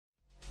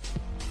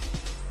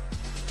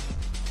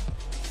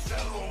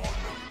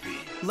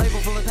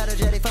full of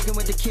patagetti, fucking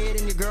with the kid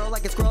and your girl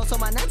like a squirrel, so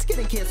my night's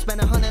getting kissed. Spend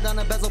 100 on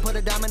a bezel, put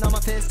a diamond on my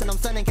fist, and I'm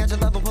stunning, catch a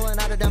level, pulling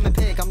out a diamond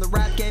pick. I'm the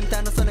rap game,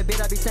 Thanos on a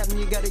beat, I be stepping.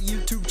 You got a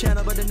YouTube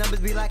channel, but the numbers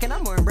be lacking.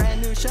 I'm wearing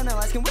brand new Chanel,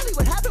 asking Willie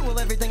what happened. Will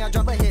everything I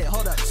drop a hit?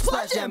 Hold up,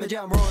 splash damage,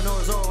 yeah, I'm rolling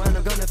or Zoro, and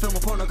I'm gonna film a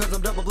porno, cause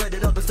I'm double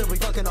bladed up and still be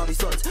fucking all these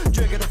swords.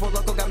 Drinking the full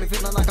loco, got me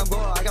feeling like I'm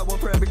Goro. I got one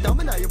for every thumb,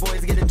 and now your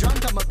boys getting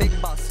drunk. I'm a big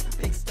boss,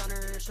 big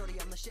stunner, shorty,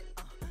 I'm the shit.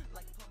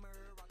 Like a plumber,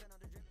 rocking on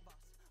the drip boss.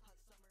 Hot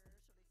summer, shorty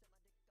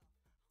said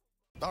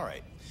my dick. All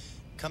right,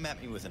 come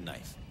at me with a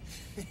knife.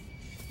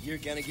 You're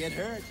gonna get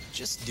hurt.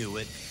 Just do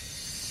it.